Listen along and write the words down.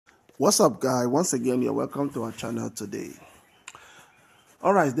What's up, guy? Once again, you're welcome to our channel today.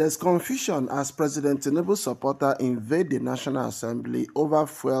 All right, there's confusion as President Tinubu supporter invade the National Assembly over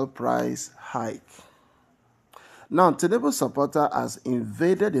fuel price hike. Now, Tinubu supporter has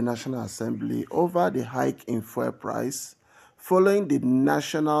invaded the National Assembly over the hike in fuel price following the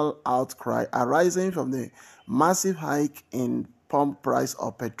national outcry arising from the massive hike in pump price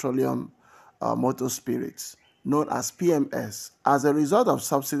of petroleum motor spirits, known as PMS, as a result of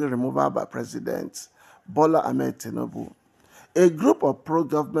subsidy removal by President Bola Ahmed Tinubu. A group of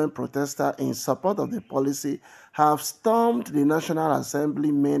pro-government protesters in support of the policy have stormed the National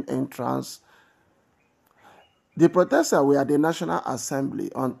Assembly main entrance. The protesters were at the National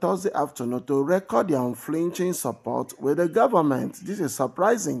Assembly on Thursday afternoon to record their unflinching support with the government. This is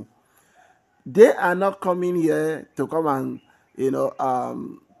surprising. They are not coming here to come and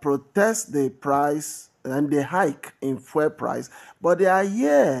protest the price and the hike in fuel price, but they are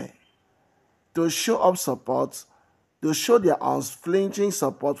here to show up support, to show their unflinching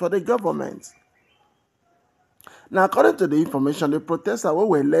support for the government. Now, according to the information, the protesters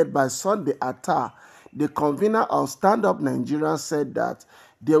were led by Sunday Atta, the convener of Stand Up Nigeria, said that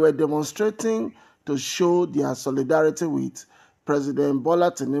they were demonstrating to show their solidarity with President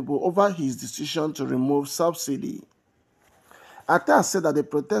Bola Tinubu over his decision to remove subsidy. Atta said that the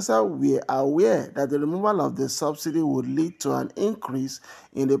protesters were aware that the removal of the subsidy would lead to an increase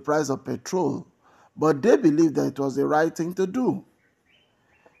in the price of petrol, but they believed that it was the right thing to do.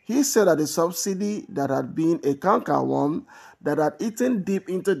 He said that the subsidy that had been a cankerworm that had eaten deep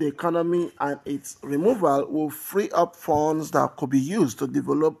into the economy and its removal will free up funds that could be used to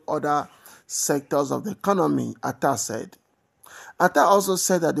develop other sectors of the economy, Atta said. Atta also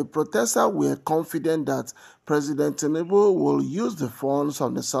said that the protesters were confident that President Tinubu will use the funds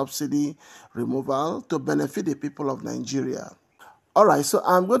from the subsidy removal to benefit the people of Nigeria. All right, so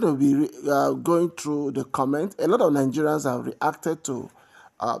I'm going to be going through the comments. A lot of Nigerians have reacted to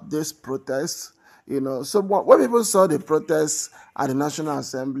this protest. So when people saw the protests at the National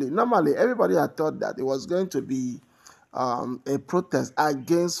Assembly, normally everybody had thought that it was going to be a protest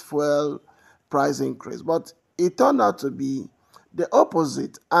against fuel price increase, but it turned out to be the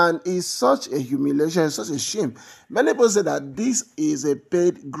opposite, and it's such a humiliation, it's such a shame. Many people say that this is a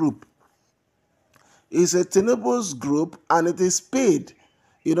paid group. It's a Tinubu's group, and it is paid.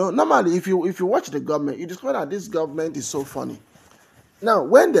 Normally, if you watch the government, you discover that this government is so funny. Now,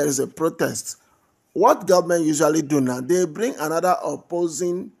 when there is a protest, what government usually do now, they bring another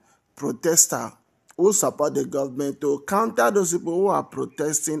opposing protester who support the government to counter those people who are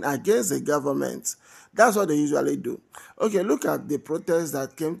protesting against the government. That's what they usually do. Okay, look at the protests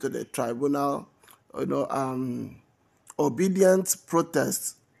that came to the tribunal, obedient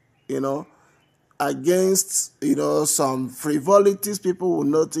protests, against some frivolities people will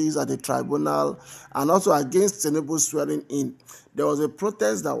notice at the tribunal, and also against Tinubu swearing in. There was a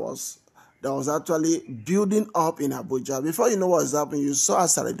protest that was actually building up in Abuja. Before you know what is happening, you saw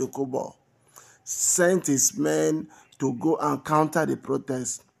Asare Dokubo sent his men to go and counter the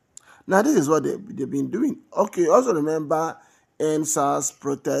protest. Now, this is what they've been doing. Okay, also remember NSAS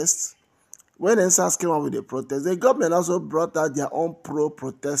protests. When NSAS came up with the protest, the government also brought out their own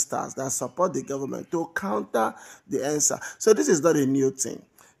pro-protesters that support the government to counter the NSAS. So this is not a new thing.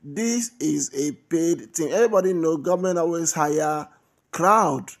 This is a paid thing. Everybody knows government always hire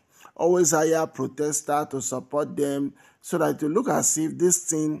crowd, always hire protesters to support them, so that to look as if this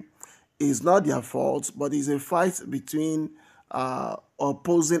thing is not their fault, but it's a fight between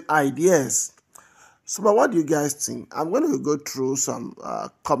opposing ideas. So, but what do you guys think? I'm going to go through some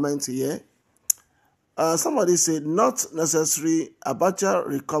comments here. Somebody said, not necessary. Abacha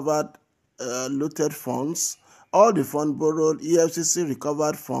recovered looted funds. All the fund borrowed, EFCC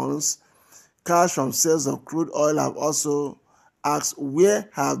recovered funds. Cash from sales of crude oil have also asked, where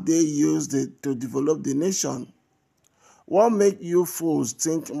have they used it to develop the nation? What make you fools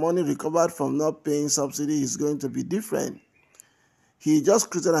think money recovered from not paying subsidy is going to be different? He just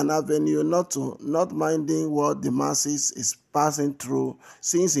created an avenue not minding what the masses is passing through,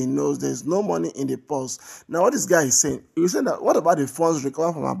 since he knows there's no money in the purse. Now, what this guy is saying, he's saying that what about the funds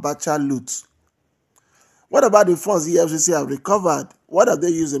recovered from Abacha loot? What about the funds the EFCC have recovered? What have they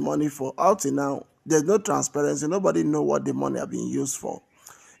used the money for? Out till now, there's no transparency. Nobody knows what the money have been used for.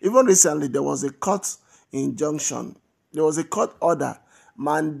 Even recently, there was a court injunction. There was a court order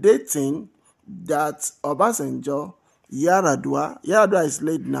mandating that Obasanjo, Yaradua is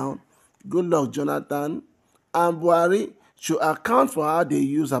late now, Goodluck Jonathan, and Buhari should account for how they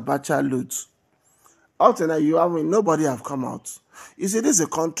use Abacha loot. Up to now, nobody have come out. You see, this is a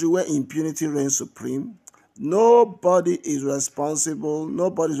country where impunity reigns supreme. Nobody is responsible.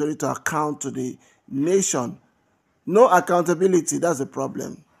 Nobody is ready to account to the nation. No accountability. That's the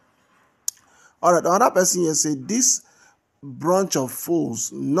problem. All right, another person here said, this bunch of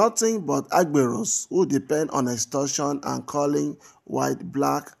fools, nothing but agberos who depend on extortion and calling white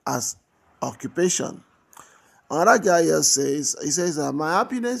black as occupation. Another guy here says, he says that my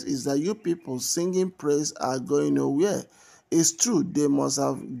happiness is that you people singing praise are going nowhere. It's true, they must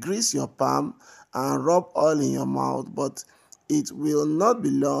have greased your palm and rub oil in your mouth, but it will not be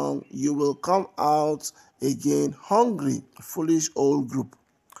long. You will come out again hungry, foolish old group.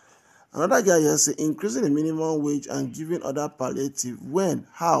 Another guy here says, increasing the minimum wage and giving other palliative. When,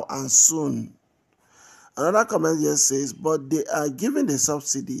 how, and soon. Another comment here says, but they are giving the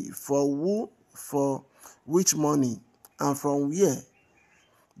subsidy for who, for which money, and from where?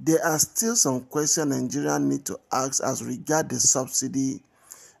 There are still some questions Nigerians need to ask as regard the subsidy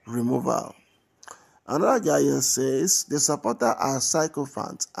removal. Another guy here says, the supporters are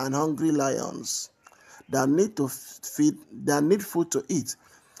sycophants and hungry lions that need food to eat.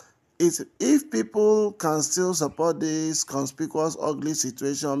 If people can still support this conspicuous ugly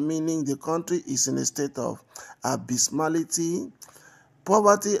situation, meaning the country is in a state of abysmality,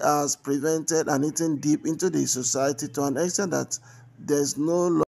 poverty has prevented and eaten deep into the society to an extent that there's no